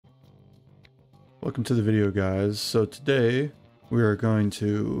Welcome to the video, guys. So today we are going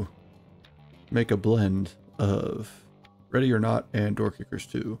to make a blend of Ready or Not and Door Kickers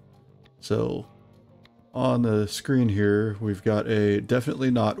 2. So on the screen here we've got a definitely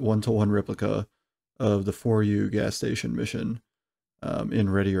not one-to-one replica of the 4U gas station mission in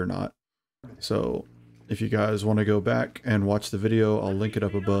Ready or Not. So if you guys want to go back and watch the video, I'll link it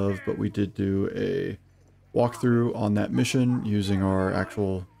up above, but we did do a walkthrough on that mission using our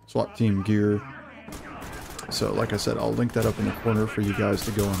actual SWAT team gear. So like I said, I'll link that up in the corner for you guys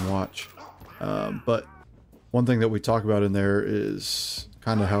to go and watch. But one thing that we talk about in there is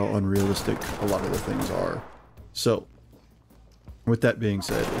kind of how unrealistic a lot of the things are. So with that being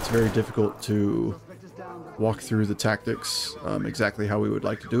said, it's very difficult to walk through the tactics exactly how we would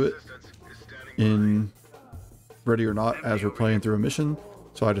like to do it in Ready or Not as we're playing through a mission.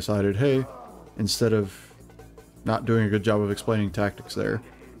 So I decided, hey, instead of not doing a good job of explaining tactics there,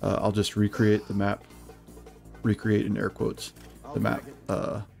 I'll just recreate the map. Recreate in air quotes the map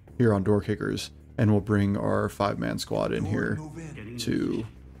here on Door Kickers, and we'll bring our 5-man squad in here to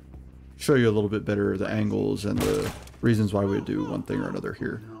show you a little bit better the angles and the reasons why we would do one thing or another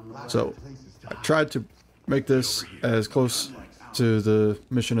here. So I tried to make this as close to the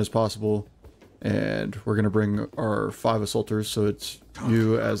mission as possible, and we're going to bring our 5 assaulters, so it's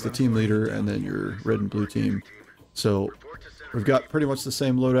you as the team leader and then your red and blue team. So we've got pretty much the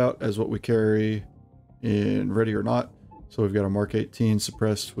same loadout as what we carry in Ready or Not. So we've got a Mark 18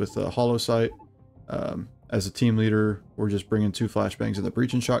 suppressed with a hollow sight. As a team leader, we're just bringing 2 flashbangs and the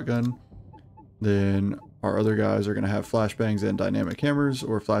breaching shotgun. Then our other guys are going to have flashbangs and dynamic hammers,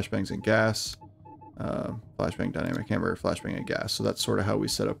 or flashbangs and gas. Flashbang, dynamic hammer, flashbang and gas. So that's sort of how we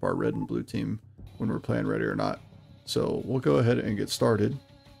set up our red and blue team when we're playing Ready or Not. So we'll go ahead and get started.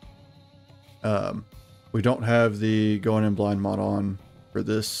 We don't have the going in blind mod on for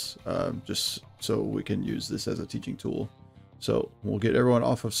this, just so we can use this as a teaching tool. So we'll get everyone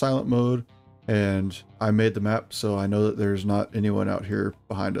off of silent mode, and I made the map so I know that there's not anyone out here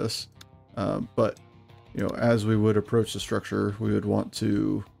behind us. But you know, as we would approach the structure, we would want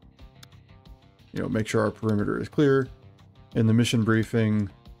to, you know, make sure our perimeter is clear. In the mission briefing,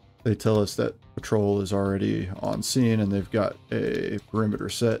 they tell us that patrol is already on scene and they've got a perimeter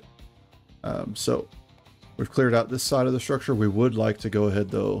set. So we've cleared out this side of the structure. We would like to go ahead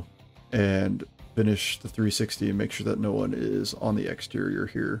though and finish the 360 and make sure that no one is on the exterior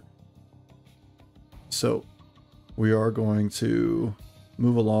here. So we are going to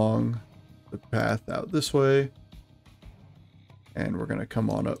move along the path out this way, and we're going to come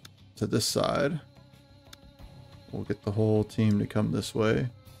on up to this side. We'll get the whole team to come this way.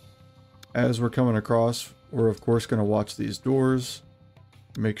 As we're coming across, we're of course going to watch these doors,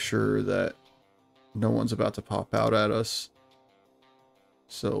 make sure that no one's about to pop out at us.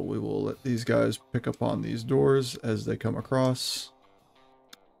 So we will let these guys pick up on these doors as they come across,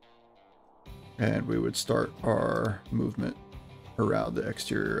 and we would start our movement around the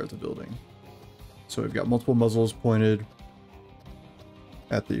exterior of the building. So we've got multiple muzzles pointed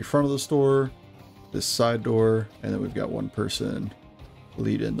at the front of the store, this side door, and then we've got one person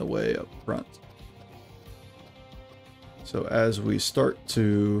leading the way up front. So as we start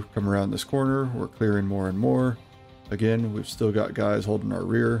to come around this corner, we're clearing more and more. Again, we've still got guys holding our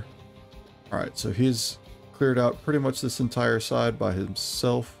rear. All right, so he's cleared out pretty much this entire side by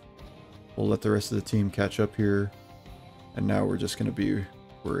himself. We'll let the rest of the team catch up here. And now we're just going to be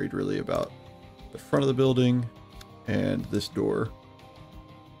worried really about the front of the building and this door.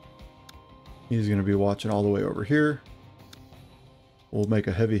 He's going to be watching all the way over here. We'll make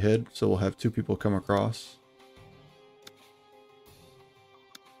a heavy head, so we'll have 2 people come across.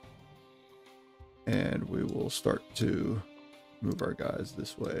 And we will start to move our guys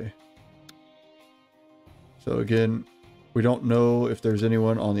this way. So again, we don't know if there's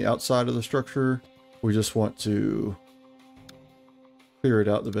anyone on the outside of the structure. We just want to clear it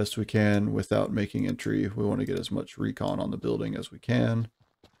out the best we can without making entry. We want to get as much recon on the building as we can.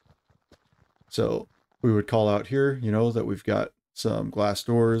 So we would call out here, you know, that we've got some glass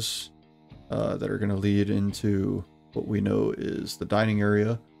doors that are going to lead into what we know is the dining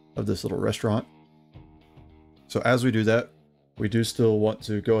area of this little restaurant. So as we do that, we do still want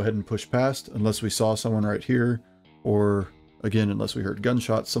to go ahead and push past unless we saw someone right here, or again, unless we heard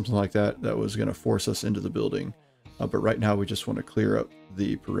gunshots, something like that, that was going to force us into the building. But right now we just want to clear up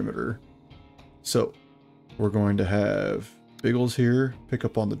the perimeter. So we're going to have Biggles here pick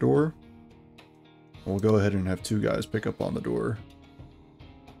up on the door. We'll go ahead and have 2 guys pick up on the door.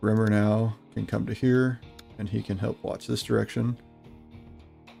 Rimmer now can come to here and he can help watch this direction.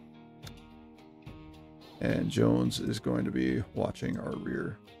 And Jones is going to be watching our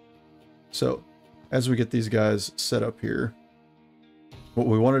rear. So as we get these guys set up here, what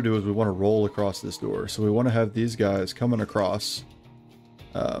we want to do is we want to roll across this door. So we want to have these guys coming across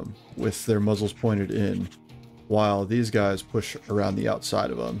with their muzzles pointed in, while these guys push around the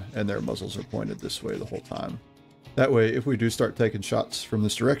outside of them and their muzzles are pointed this way the whole time. That way, if we do start taking shots from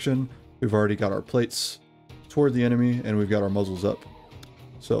this direction, we've already got our plates toward the enemy and we've got our muzzles up.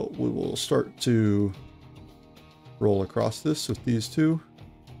 So we will start to roll across this with these two.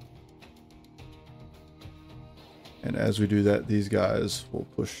 And as we do that, these guys will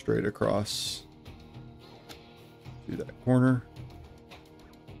push straight across to that corner.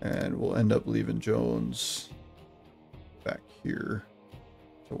 And we'll end up leaving Jones back here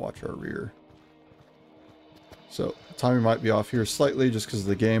to watch our rear. So timing might be off here slightly just because of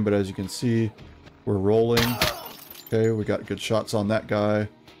the game, but as you can see, we're rolling. Okay, we got good shots on that guy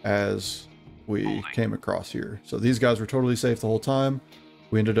as we came across here. So these guys were totally safe the whole time.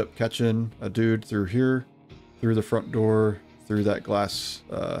 We ended up catching a dude through here, through the front door, through that glass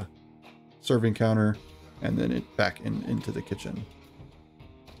serving counter, and then back into the kitchen.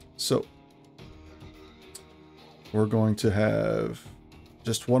 So we're going to have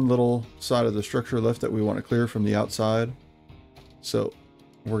just one little side of the structure left that we want to clear from the outside. So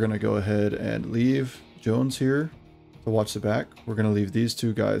we're going to go ahead and leave Jones here to watch the back. We're going to leave these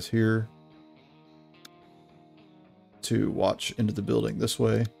two guys here to watch into the building this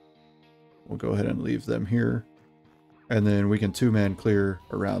way. We'll go ahead and leave them here. And then we can two-man clear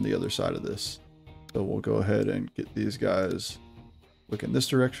around the other side of this. So we'll go ahead and get these guys look in this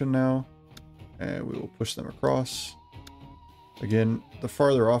direction now. And we will push them across. Again, the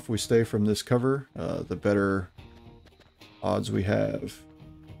farther off we stay from this cover, the better odds we have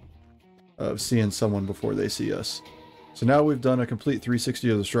of seeing someone before they see us. So now we've done a complete 360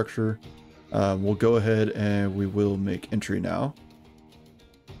 of the structure. We'll go ahead and we will make entry now.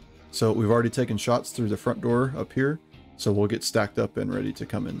 So we've already taken shots through the front door up here. So we'll get stacked up and ready to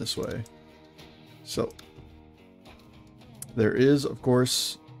come in this way. So there is, of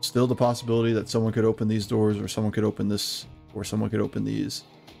course, still the possibility that someone could open these doors, or someone could open this, or someone could open these,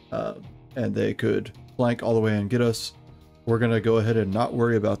 and they could flank all the way and get us. We're going to go ahead and not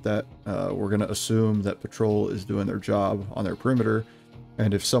worry about that. We're going to assume that patrol is doing their job on their perimeter.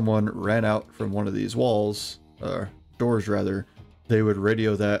 And if someone ran out from one of these walls, doors rather, they would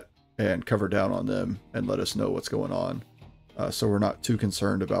radio that and cover down on them and let us know what's going on. So we're not too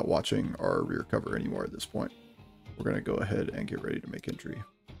concerned about watching our rear cover anymore at this point. We're going to go ahead and get ready to make entry.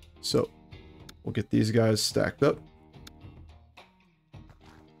 So we'll get these guys stacked up.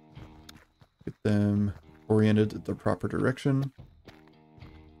 Get them oriented in the proper direction.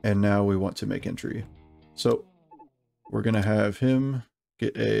 And now we want to make entry. So we're going to have him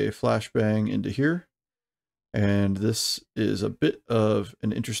get a flashbang into here. And this is a bit of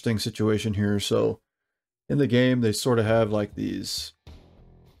an interesting situation here. So in the game, they sort of have like these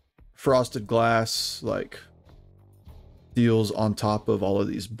frosted glass, like deals on top of all of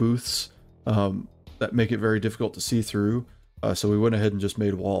these booths that make it very difficult to see through. So we went ahead and just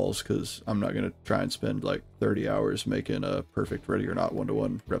made walls because I'm not going to try and spend like 30 hours making a perfect ready or not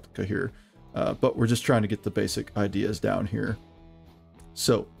one-to-one replica here. But we're just trying to get the basic ideas down here.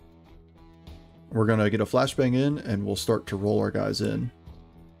 So we're going to get a flashbang in and we'll start to roll our guys in.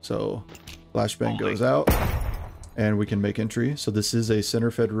 So flashbang goes out and we can make entry. So this is a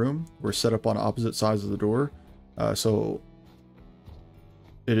center fed room. We're set up on opposite sides of the door. So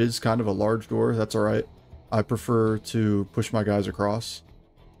it is kind of a large door. That's all right. I prefer to push my guys across.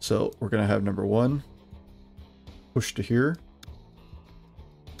 So we're going to have number one push to here.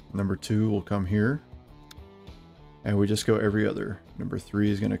 Number two will come here. And we just go every other. Number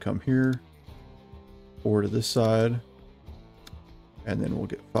three is going to come here. 4 to this side. And then we'll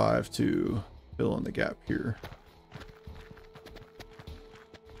get 5 to fill in the gap here.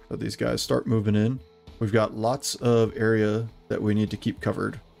 So these guys start moving in. We've got lots of area that we need to keep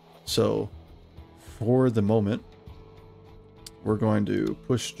covered. So for the moment, we're going to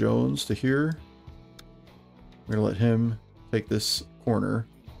push Jones to here. We're going to let him take this corner.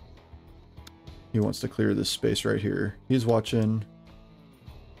 He wants to clear this space right here. He's watching.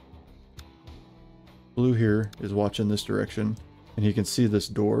 Blue here is watching this direction, and he can see this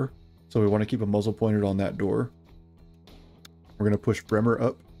door. So we want to keep a muzzle pointed on that door. We're going to push Bremer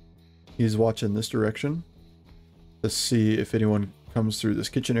up. He's watching this direction to see if anyone comes through this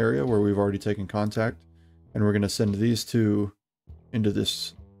kitchen area where we've already taken contact. And we're going to send these two into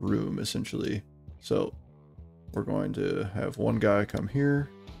this room, essentially. So we're going to have one guy come here,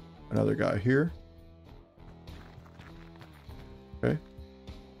 another guy here. Okay.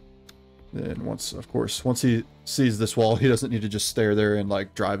 Then of course, once he sees this wall, he doesn't need to just stare there and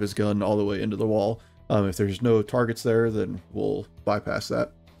like drive his gun all the way into the wall. If there's no targets there, then we'll bypass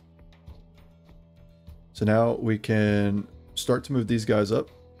that. So now we can start to move these guys up.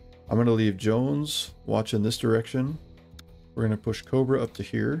 I'm going to leave Jones watch in this direction. We're going to push Cobra up to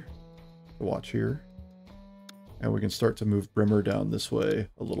here to watch here. And we can start to move Brimmer down this way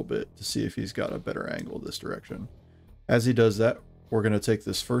a little bit to see if he's got a better angle this direction. As he does that, we're going to take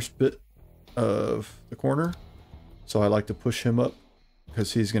this first bit of the corner. So I like to push him up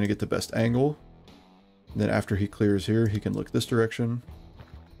because he's going to get the best angle. And then after he clears here, he can look this direction.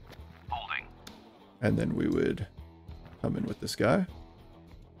 Holding. And then we would come in with this guy.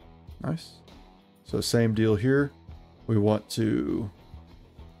 Nice. So same deal here. We want to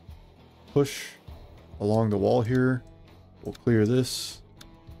push along the wall here. We'll clear this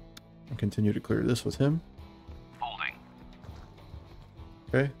and continue to clear this with him. Holding.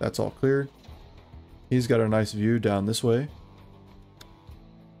 Okay, that's all cleared. He's got a nice view down this way.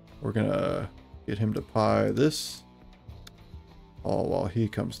 We're gonna get him to pie this all while he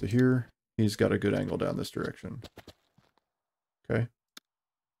comes to here. He's got a good angle down this direction. Okay,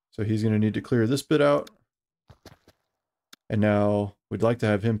 so he's gonna need to clear this bit out. And now we'd like to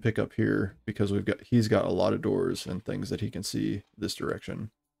have him pick up here because he's got a lot of doors and things that he can see this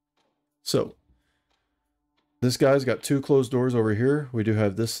direction. So this guy's got 2 closed doors over here. We do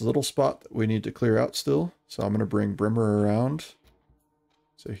have this little spot that we need to clear out still. So I'm going to bring Brimmer around.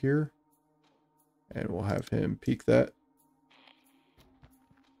 So here. And we'll have him peek that.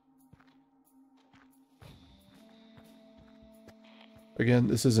 Again,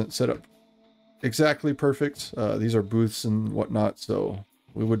 this isn't set up exactly perfect. These are booths and whatnot, so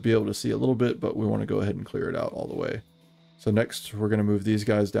we would be able to see a little bit, but we want to go ahead and clear it out all the way. So next, we're going to move these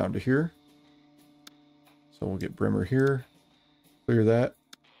guys down to here. So we'll get Brimmer here, clear that,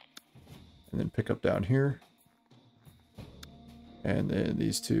 and then pick up down here. And then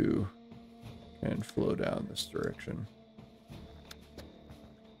these two can flow down this direction.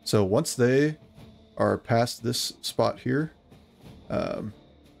 So once they are past this spot here,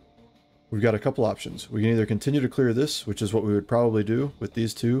 we've got a couple options. We can either continue to clear this, which is what we would probably do with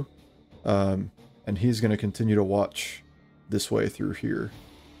these two, and he's going to continue to watch this way through here.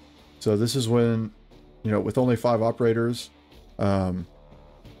 So this is when, you know, with only 5 operators, you're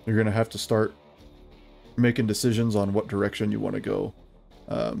going to have to start making decisions on what direction you want to go.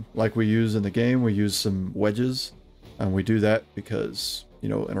 Like we use in the game, we use some wedges, and we do that because, you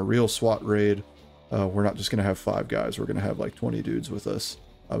know, in a real SWAT raid, we're not just going to have 5 guys. We're going to have like 20 dudes with us.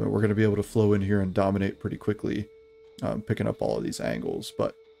 And we're going to be able to flow in here and dominate pretty quickly, picking up all of these angles.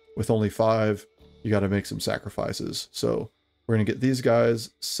 But with only 5, you got to make some sacrifices. So we're going to get these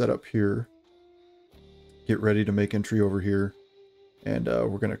guys set up here. Get ready to make entry over here. And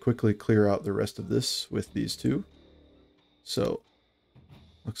we're going to quickly clear out the rest of this with these two. So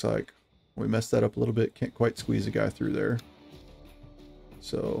looks like we messed that up a little bit. Can't quite squeeze a guy through there.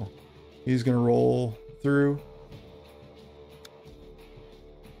 So he's going to roll through.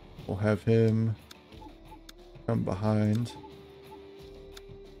 We'll have him come behind.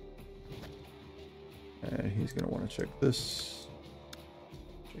 And he's going to want to check this.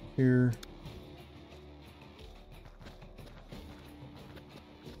 Check here.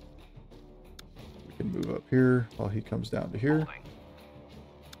 We can move up here while he comes down to here.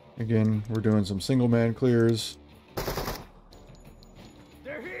 Again, we're doing some single man clears.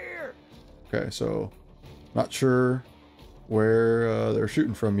 They're here. Okay, so not sure where they're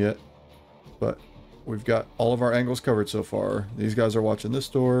shooting from yet, but we've got all of our angles covered so far. These guys are watching this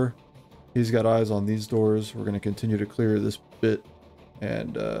door. He's got eyes on these doors. We're going to continue to clear this bit,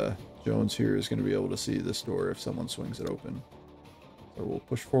 and Jones here is going to be able to see this door if someone swings it open. So we'll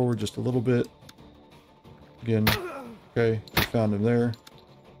push forward just a little bit. Again, okay, we found him there.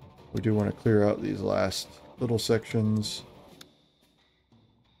 We do want to clear out these last little sections.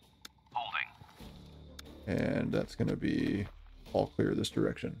 And that's going to be all clear this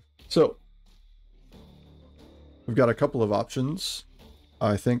direction. So we've got a couple of options.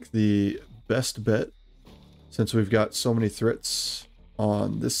 I think the best bet, since we've got so many threats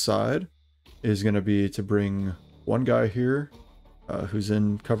on this side, is going to be to bring one guy here who's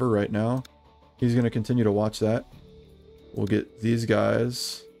in cover right now. He's going to continue to watch that. We'll get these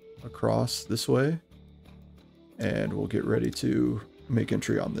guys across this way, and we'll get ready to make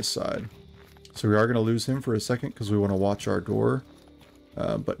entry on this side. So we are going to lose him for a second because we want to watch our door.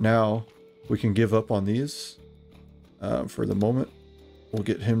 But now we can give up on these for the moment. We'll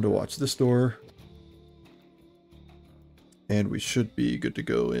get him to watch this door. And we should be good to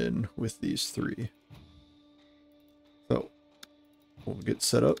go in with these 3. So we'll get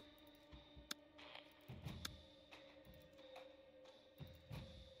set up.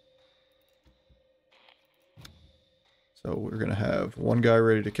 So we're going to have one guy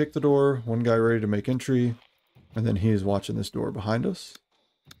ready to kick the door, one guy ready to make entry, and then he's watching this door behind us.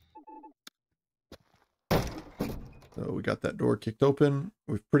 So we got that door kicked open.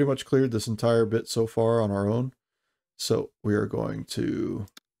 We've pretty much cleared this entire bit so far on our own. So we are going to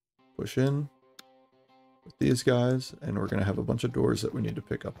push in with these guys, and we're going to have a bunch of doors that we need to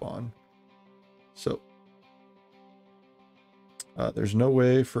pick up on. So there's no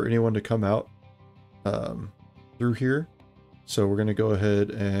way for anyone to come out through here. So we're going to go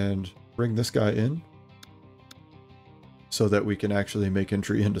ahead and bring this guy in so that we can actually make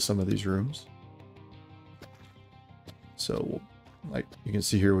entry into some of these rooms. So like you can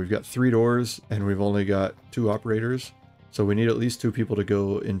see here, we've got 3 doors and we've only got 2 operators. So we need at least 2 people to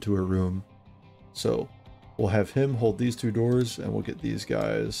go into a room. So we'll have him hold these 2 doors and we'll get these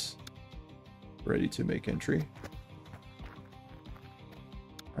guys ready to make entry.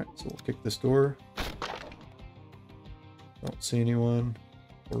 All right, so we'll kick this door. Don't see anyone.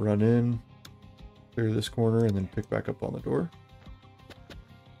 We'll run in, clear this corner, and then pick back up on the door.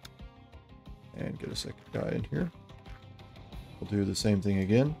 And get a second guy in here. We'll do the same thing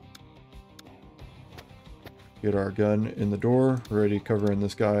again. Get our gun in the door, ready covering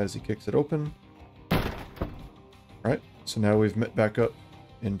this guy as he kicks it open. Alright, so now we've met back up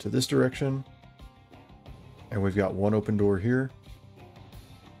into this direction. And we've got 1 open door here.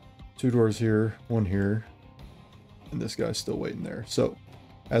 2 doors here, 1 here. And this guy's still waiting there. So,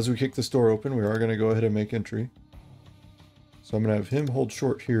 as we kick this door open, we are going to go ahead and make entry. So I'm going to have him hold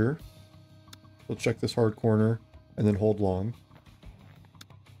short here. We'll check this hard corner and then hold long.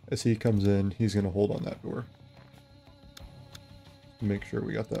 As he comes in, he's going to hold on that door. Make sure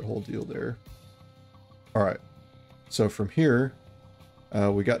we got that whole deal there. Alright, so from here,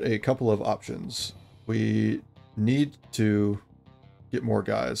 we got a couple of options. We need to get more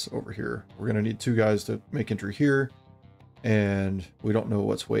guys over here. We're going to need 2 guys to make entry here, and we don't know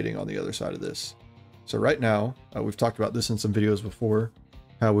what's waiting on the other side of this. So right now, we've talked about this in some videos before,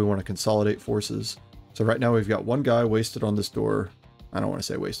 how we want to consolidate forces. So right now we've got 1 guy wasted on this door. I don't want to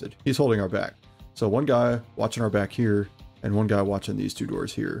say wasted. He's holding our back. So 1 guy watching our back here, and 1 guy watching these 2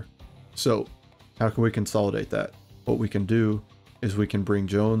 doors here. So how can we consolidate that? What we can do is we can bring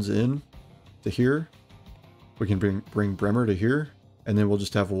Jones in to here. We can bring Bremer to here, and then we'll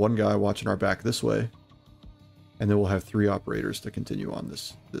just have 1 guy watching our back this way. And then we'll have 3 operators to continue on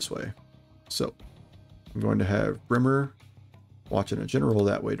this way. So I'm going to have Bremer watching a general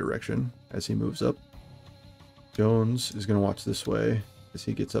that way direction as he moves up. Jones is going to watch this way as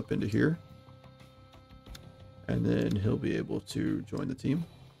he gets up into here. And then he'll be able to join the team.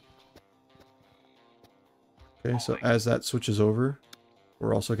 Okay, so as that switches over,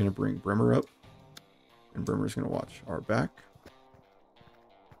 we're also going to bring Bremer up. And Bremer's going to watch our back.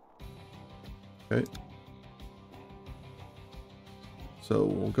 Okay. So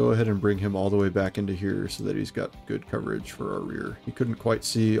we'll go ahead and bring him all the way back into here so that he's got good coverage for our rear. He couldn't quite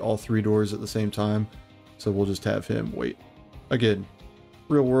see all 3 doors at the same time, so we'll just have him wait. Again,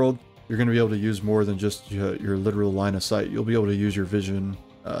 real world, you're going to be able to use more than just your literal line of sight. You'll be able to use your vision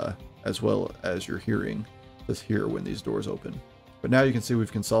as well as your hearing to hear when these doors open. But now you can see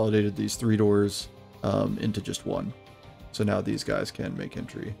we've consolidated these 3 doors into just 1. So now these guys can make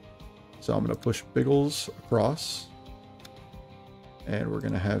entry. So I'm going to push Biggles across. And we're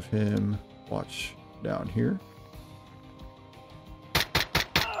going to have him watch down here.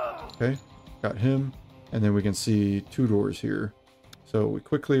 Okay, got him. And then we can see 2 doors here. So we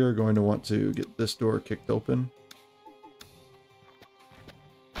quickly are going to want to get this door kicked open.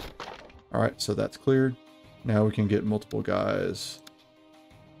 Alright, so that's cleared. Now we can get multiple guys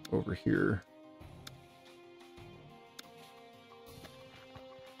over here.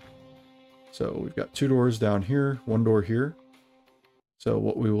 So we've got 2 doors down here, 1 door here. So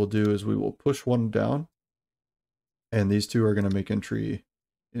what we will do is we will push 1 down, and these 2 are going to make entry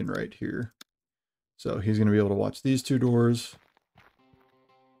in right here. So he's going to be able to watch these 2 doors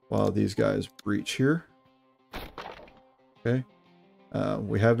while these guys breach here. Okay.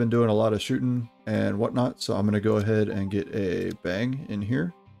 We have been doing a lot of shooting and whatnot, so I'm going to go ahead and get a bang in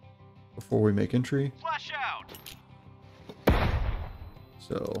here before we make entry. Flash out.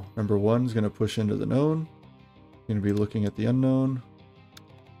 So number 1 is going to push into the known. Going to be looking at the unknown.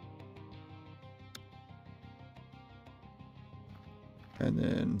 And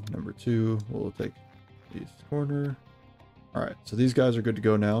then number 2, we'll take east corner. All right, so these guys are good to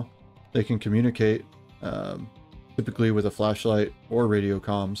go now. They can communicate typically with a flashlight or radio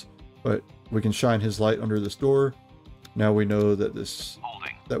comms, but we can shine his light under this door. Now we know that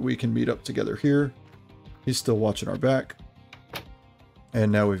that we can meet up together here. He's still watching our back.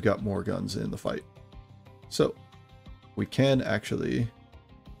 And now we've got more guns in the fight. So we can actually,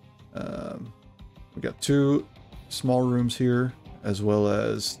 we got 2 small rooms here, as well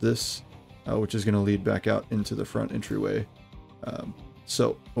as this, which is going to lead back out into the front entryway.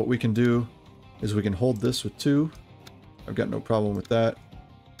 So what we can do is we can hold this with 2. I've got no problem with that.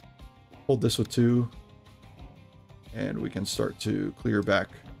 Hold this with 2, and we can start to clear back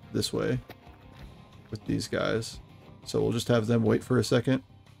this way with these guys. So we'll just have them wait for a second.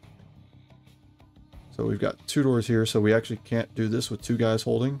 So we've got 2 doors here, so we actually can't do this with 2 guys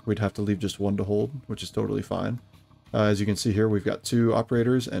holding. We'd have to leave just 1 to hold, which is totally fine. As you can see here, we've got 2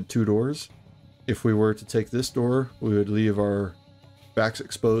 operators and 2 doors. If we were to take this door, we would leave our backs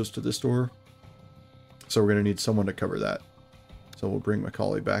exposed to this door. So we're going to need someone to cover that. So we'll bring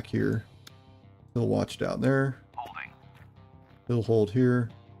Macaulay back here. He'll watch down there. Holding. He'll hold here.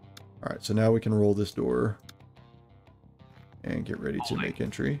 Alright, so now we can roll this door and get ready to make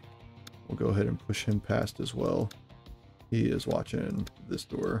entry. We'll go ahead and push him past as well. He is watching this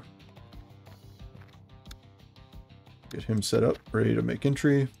door. Get him set up, ready to make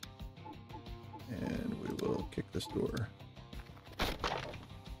entry. And we will kick this door.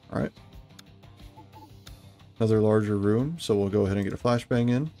 Alright. Another larger room, so we'll go ahead and get a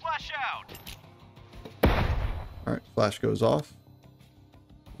flashbang in. Flash out. Alright, flash goes off.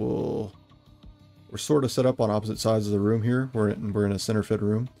 We're sort of set up on opposite sides of the room here. We're in a center fed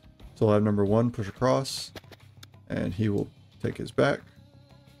room. So we'll have number 1 push across, and he will take his back.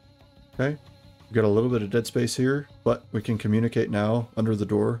 Okay. We've got a little bit of dead space here, but we can communicate now under the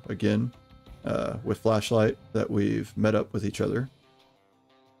door again with flashlight that we've met up with each other.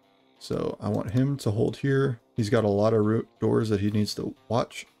 So I want him to hold here. He's got a lot of doors that he needs to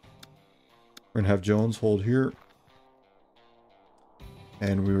watch. We're going to have Jones hold here.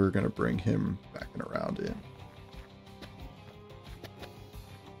 And we were going to bring him back and around in.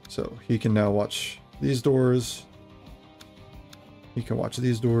 So he can now watch these doors. He can watch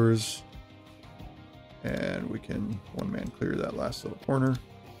these doors. And we can one man clear that last little corner.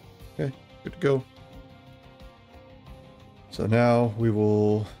 Okay, good to go. So now we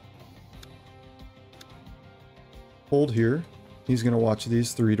will hold here. He's going to watch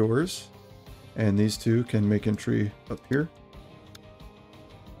these 3 doors. And these 2 can make entry up here.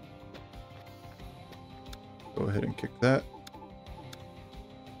 Go ahead and kick that.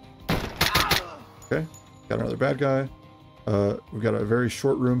 Okay, got another bad guy. We've got a very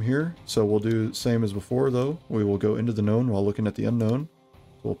short room here, so we'll do the same as before though. We will go into the known while looking at the unknown.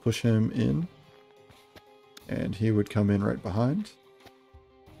 We'll push him in, and he would come in right behind.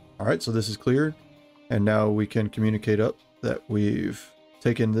 Alright, so this is cleared, and now we can communicate up that we've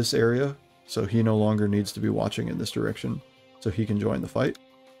taken this area, so he no longer needs to be watching in this direction, so he can join the fight.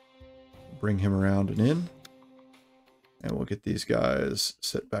 Bring him around and in, and we'll get these guys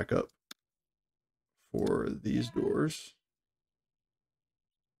set back up for these doors.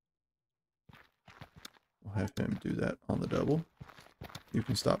 We'll have him do that on the double. You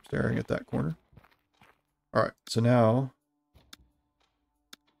can stop staring at that corner. Alright, so now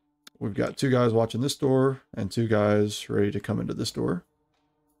we've got 2 guys watching this door and 2 guys ready to come into this door.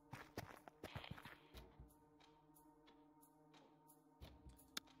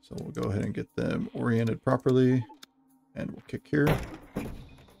 So we'll go ahead and get them oriented properly, and we'll kick here.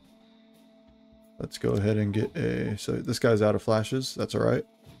 Let's go ahead and get a... So this guy's out of flashes. That's all right.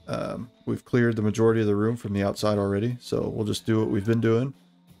 We've cleared the majority of the room from the outside already, so we'll just do what we've been doing.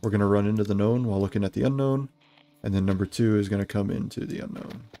 We're going to run into the known while looking at the unknown, and then number 2 is going to come into the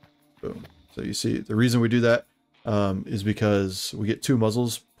unknown. Boom. So you see, the reason we do that is because we get 2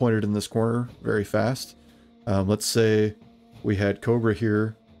 muzzles pointed in this corner very fast. Let's say we had Cobra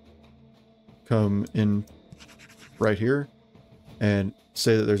here come in right here, and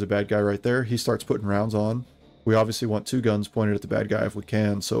say that there's a bad guy right there. He starts putting rounds on. We obviously want 2 guns pointed at the bad guy if we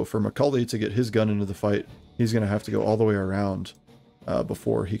can. So for Macaulay to get his gun into the fight, he's going to have to go all the way around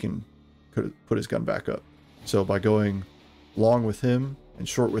before he can put his gun back up. So by going long with him and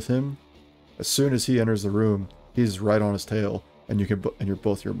short with him, as soon as he enters the room, he's right on his tail, and you can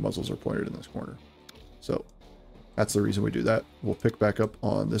both your muzzles are pointed in this corner. So that's the reason we do that. We'll pick back up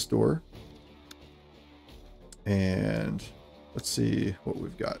on this door, and let's see what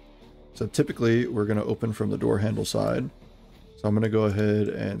we've got. So typically we're going to open from the door handle side. So I'm going to go ahead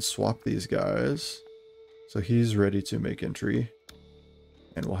and swap these guys. So he's ready to make entry,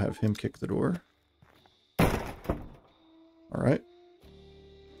 and we'll have him kick the door. All right.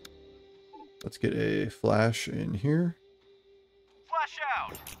 Let's get a flash in here. Flash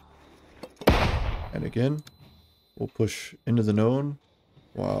out. And again, we'll push into the known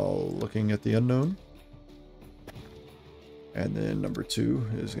while looking at the unknown. And then number 2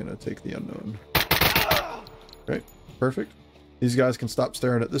 is going to take the unknown. Okay, perfect. These guys can stop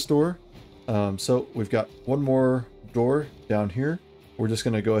staring at this door. So we've got one more door down here. We're just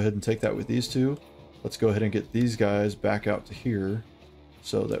going to go ahead and take that with these two. Let's go ahead and get these guys back out to here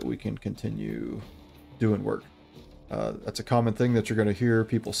so that we can continue doing work. That's a common thing that you're going to hear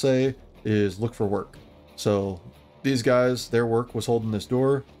people say is look for work. So these guys, their work was holding this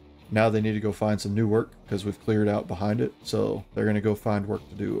door. Now they need to go find some new work because we've cleared out behind it. So they're going to go find work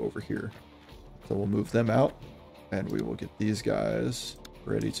to do over here. So we'll move them out and we will get these guys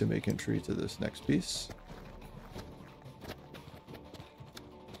ready to make entry to this next piece.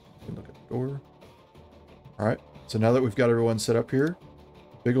 Look at the door. All right. So now that we've got everyone set up here,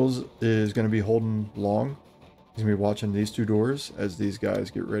 Biggles is going to be holding long. He's going to be watching these two doors as these guys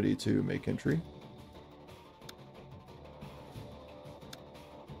get ready to make entry.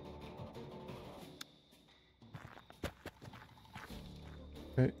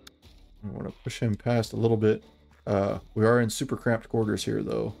 Okay. I want to push him past a little bit. We are in super cramped quarters here,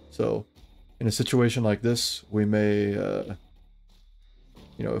 though. So in a situation like this, we may, you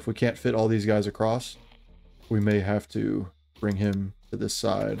know, if we can't fit all these guys across, we may have to bring him to this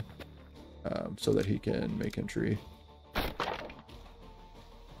side so that he can make entry.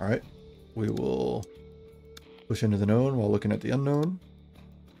 All right, we will push into the known while looking at the unknown.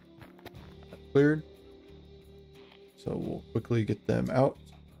 Cleared. So we'll quickly get them out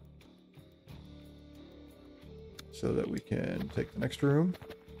so that we can take the next room.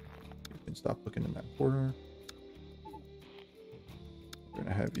 You can stop looking in that corner. We're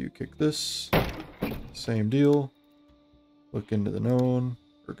gonna have you kick this. Same deal. Look into the known,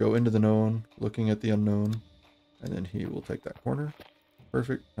 or go into the known, looking at the unknown, and then he will take that corner.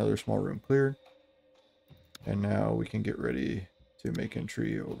 Perfect. Another small room cleared. And now we can get ready to make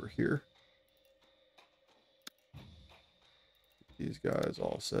entry over here. Get these guys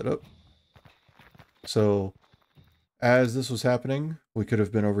all set up. So as this was happening, we could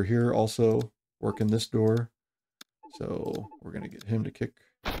have been over here also working this door. So we're going to get him to kick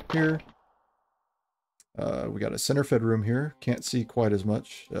here. We got a center fed room here. Can't see quite as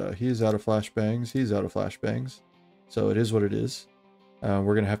much. He's out of flashbangs. He's out of flashbangs. So it is what it is. We're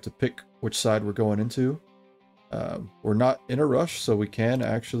going to have to pick which side we're going into. We're not in a rush, so we can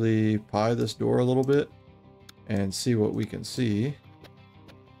actually pie this door a little bit and see what we can see.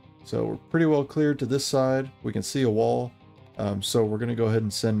 So we're pretty well cleared to this side. We can see a wall. So we're going to go ahead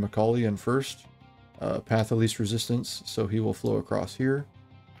and send Macaulay in first. Path of least resistance, so he will flow across here.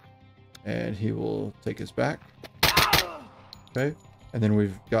 And he will take his back. Okay. And then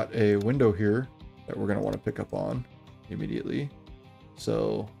we've got a window here that we're going to want to pick up on immediately.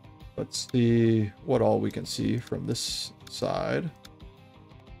 So let's see what all we can see from this side.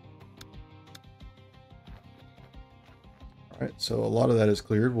 All right, so a lot of that is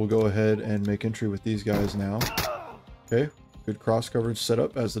cleared. We'll go ahead and make entry with these guys now. Okay, good cross coverage set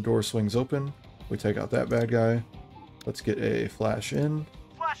up as the door swings open. We take out that bad guy. Let's get a flash in.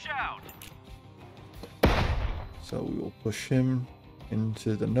 Flash out. So we will push him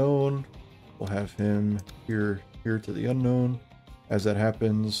into the known. We'll have him here to the unknown. As that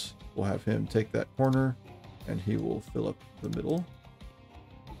happens, we'll have him take that corner and he will fill up the middle.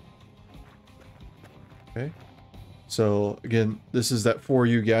 Okay. So again, this is that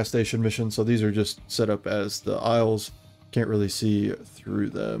 4U gas station mission. So these are just set up as the aisles. Can't really see through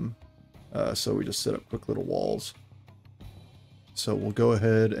them. So we just set up quick little walls. So we'll go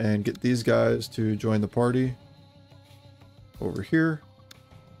ahead and get these guys to join the party over here.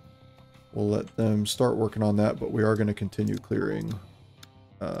 We'll let them start working on that, but we are going to continue clearing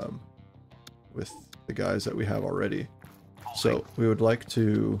with the guys that we have already. So we would like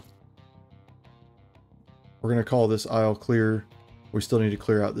to, we're going to call this aisle clear. We still need to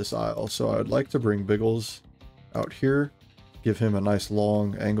clear out this aisle. So I would like to bring Biggles out here, give him a nice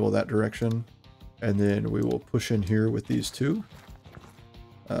long angle that direction, and then we will push in here with these two.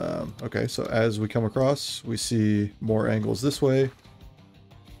 Okay, so as we come across, we see more angles this way.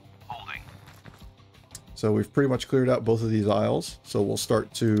 Holding. So we've pretty much cleared out both of these aisles. So we'll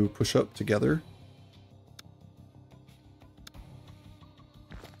start to push up together.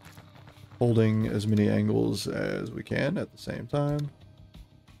 Holding as many angles as we can at the same time.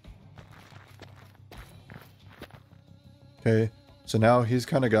 Okay, so now he's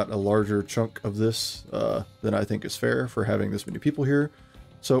kind of got a larger chunk of this than I think is fair for having this many people here.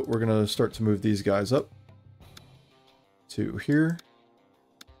 So we're going to start to move these guys up to here.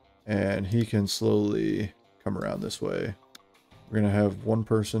 And he can slowly come around this way. We're going to have one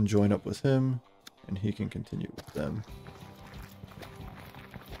person join up with him, and he can continue with them.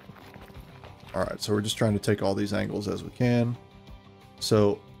 Alright, so we're just trying to take all these angles as we can.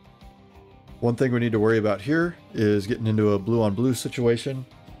 So One thing we need to worry about here is getting into a blue on blue situation.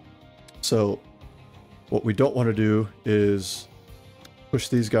 So what we don't want to do is push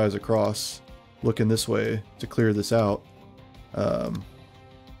these guys across, looking this way to clear this out,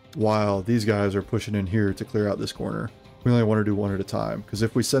 while these guys are pushing in here to clear out this corner. We only want to do one at a time, because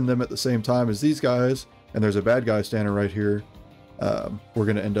if we send them at the same time as these guys, and there's a bad guy standing right here, we're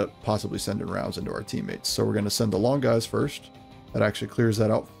going to end up possibly sending rounds into our teammates. So we're going to send the long guys first. That actually clears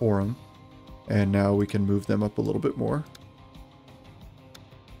that out for them. And now we can move them up a little bit more.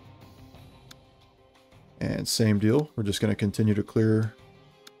 And same deal. We're just going to continue to clear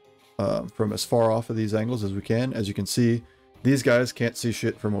from as far off of these angles as we can. As you can see, these guys can't see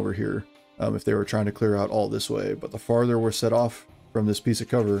shit from over here if they were trying to clear out all this way. But the farther we're set off from this piece of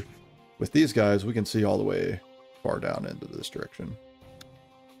cover, with these guys, we can see all the way far down into this direction.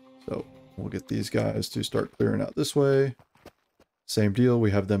 So we'll get these guys to start clearing out this way. Same deal.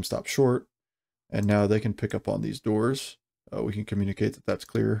 We have them stop short. And now they can pick up on these doors. We can communicate that that's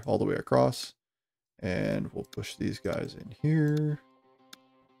clear all the way across. And we'll push these guys in here.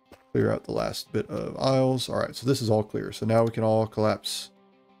 Clear out the last bit of aisles. All right, so this is all clear. So now we can all collapse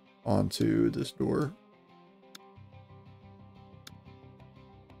onto this door.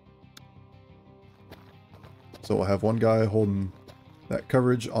 So we'll have one guy holding that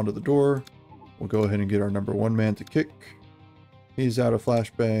coverage onto the door. We'll go ahead and get our number one man to kick. He's out of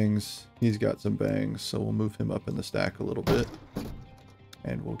flashbangs. He's got some bangs, so we'll move him up in the stack a little bit.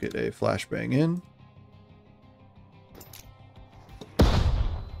 And we'll get a flashbang in.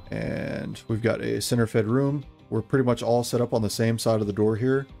 And we've got a center fed room. We're pretty much all set up on the same side of the door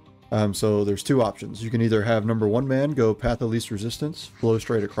here. So there's two options. You can either have number one man go path of least resistance, flow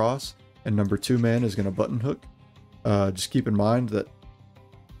straight across, and number two man is going to button hook. Just keep in mind that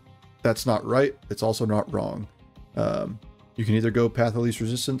that's not right. It's also not wrong. You can either go path of least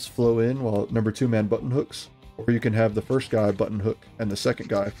resistance, flow in while number two man button hooks, or you can have the first guy button hook and the second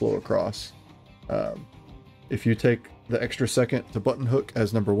guy flow across. If you take the extra second to button hook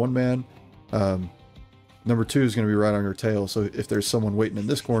as number one man, number two is going to be right on your tail. So if there's someone waiting in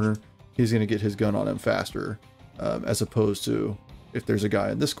this corner, he's going to get his gun on him faster, as opposed to if there's a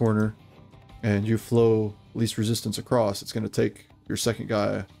guy in this corner and you flow least resistance across, it's going to take your second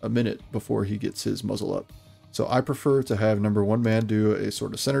guy a minute before he gets his muzzle up. So I prefer to have number one man do a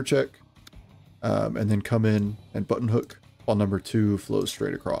sort of center check, and then come in and button hook while number two flows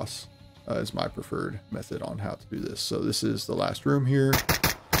straight across. Is my preferred method on how to do this. So this is the last room here.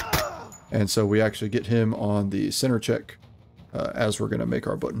 And so we actually get him on the center check as we're going to make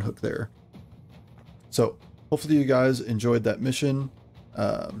our button hook there. So hopefully you guys enjoyed that mission.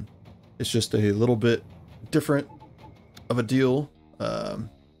 It's just a little bit different of a deal,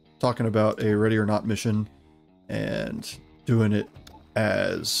 talking about a ready or not mission and doing it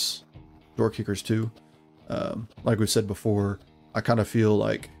as Door Kickers 2. Like we said before, I kind of feel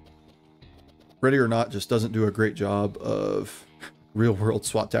like Ready or Not just doesn't do a great job of real world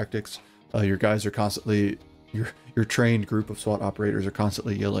SWAT tactics. Your guys are constantly, your trained group of SWAT operators are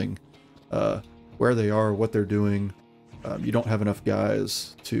constantly yelling where they are, what they're doing. You don't have enough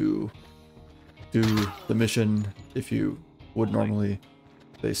guys to do the mission if you would normally.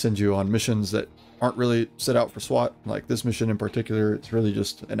 They send you on missions that aren't really set out for SWAT. Like this mission in particular, it's really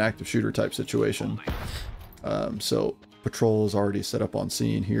just an active shooter type situation. So patrol is already set up on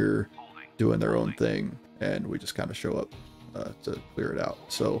scene here, doing their own thing, and we just kind of show up to clear it out.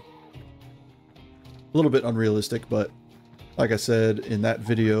 So a little bit unrealistic, but like I said in that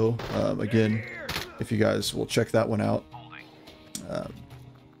video, again, if you guys will check that one out,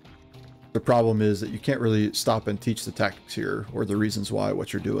 the problem is that you can't really stop and teach the tactics here or the reasons why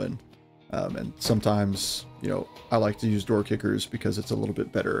what you're doing. And sometimes, you know, I like to use Door Kickers because it's a little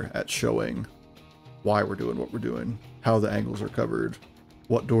bit better at showing why we're doing what we're doing, how the angles are covered,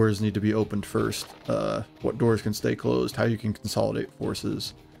 what doors need to be opened first, what doors can stay closed, how you can consolidate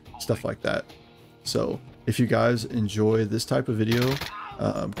forces, stuff like that. So if you guys enjoy this type of video,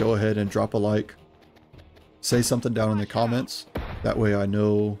 go ahead and drop a like, say something down in the comments. That way I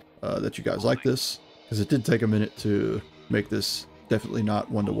know that you guys like this, because it did take a minute to make this definitely not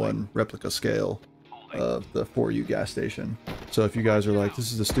one-to-one replica scale of the 4U gas station. So if you guys are like,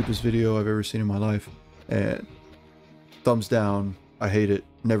 this is the stupidest video I've ever seen in my life, and thumbs down, I hate it,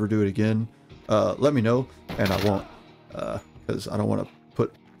 never do it again, let me know, and I won't, because I don't want to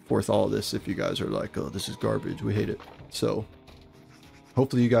put forth all of this if you guys are like, oh, this is garbage, we hate it. So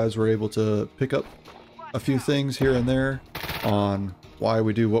hopefully you guys were able to pick up a few things here and there on why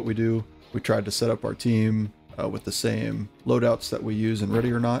we do what we do. We tried to set up our team with the same loadouts that we use in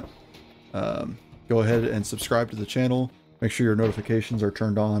Ready or Not. Go ahead and subscribe to the channel. Make sure your notifications are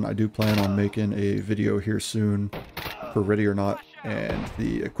turned on. I do plan on making a video here soon for Ready or Not and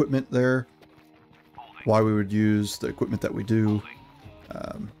the equipment there. Why we would use the equipment that we do.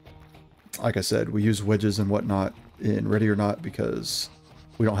 Like I said, we use wedges and whatnot in Ready or Not because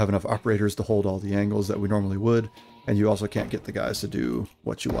we don't have enough operators to hold all the angles that we normally would, and you also can't get the guys to do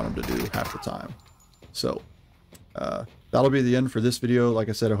what you want them to do half the time. So that'll be the end for this video. Like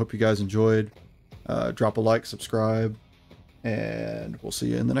I said, I hope you guys enjoyed. Drop a like, subscribe, and we'll see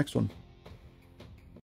you in the next one.